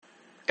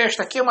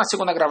Esta aqui é uma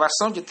segunda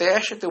gravação de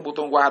teste. Tem o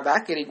botão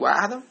guardar, que ele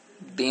guarda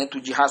dentro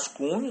de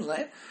rascunhos,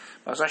 né?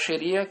 Mas eu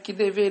acharia que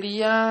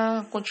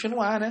deveria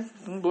continuar, né?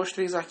 1, 2,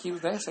 3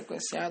 arquivos, né?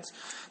 Sequenciados.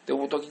 Tem o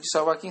botão aqui de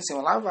salvar aqui em cima.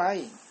 Lá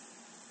vai.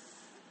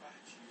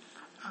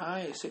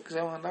 Ah, e se você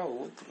quiser mandar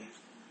outro.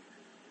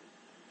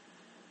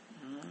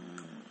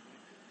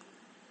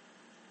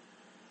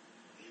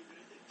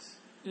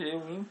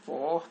 Eu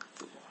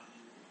importo.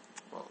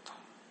 Volta.